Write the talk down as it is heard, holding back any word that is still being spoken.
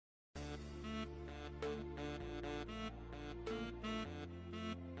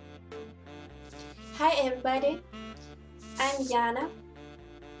Hi everybody, I'm Yana.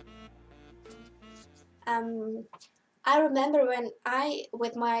 Um, I remember when I,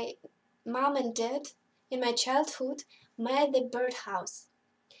 with my mom and dad, in my childhood, made the birdhouse.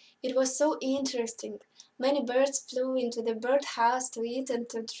 It was so interesting. Many birds flew into the birdhouse to eat and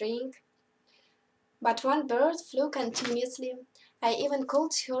to drink. But one bird flew continuously. I even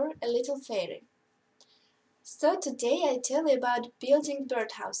called her a little fairy. So today I tell you about building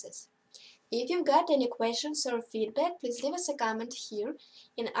birdhouses. If you've got any questions or feedback, please leave us a comment here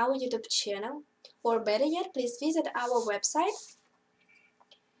in our YouTube channel, or better yet, please visit our website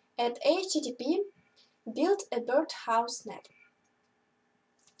at http buildabirdhouse.net.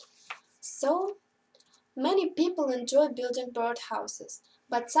 So, many people enjoy building birdhouses,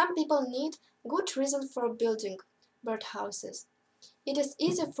 but some people need good reason for building birdhouses. It is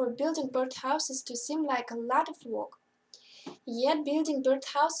easy for building birdhouses to seem like a lot of work, yet building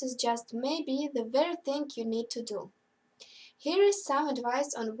birdhouses just may be the very thing you need to do. Here is some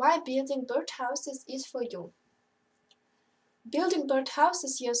advice on why building birdhouses is for you. Building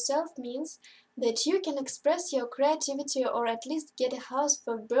birdhouses yourself means that you can express your creativity or at least get a house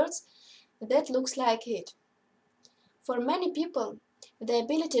for birds that looks like it. For many people, the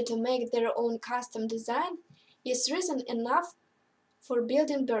ability to make their own custom design is reason enough for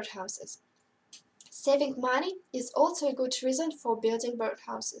building birdhouses. Saving money is also a good reason for building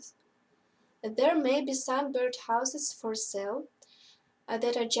birdhouses. There may be some birdhouses for sale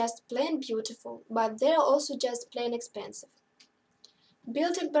that are just plain beautiful, but they're also just plain expensive.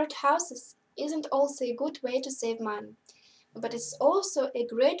 Building birdhouses isn't also a good way to save money, but it's also a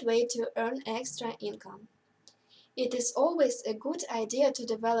great way to earn extra income. It is always a good idea to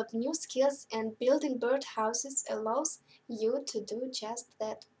develop new skills, and building birdhouses allows you to do just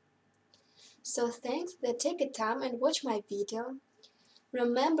that. So thanks that take a time and watch my video.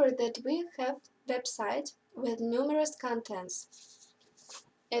 Remember that we have website with numerous contents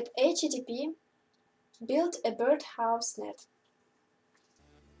at http buildabirdhouse.net.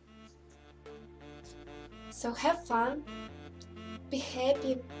 So have fun, be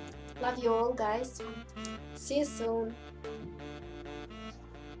happy, love you all guys, see you soon.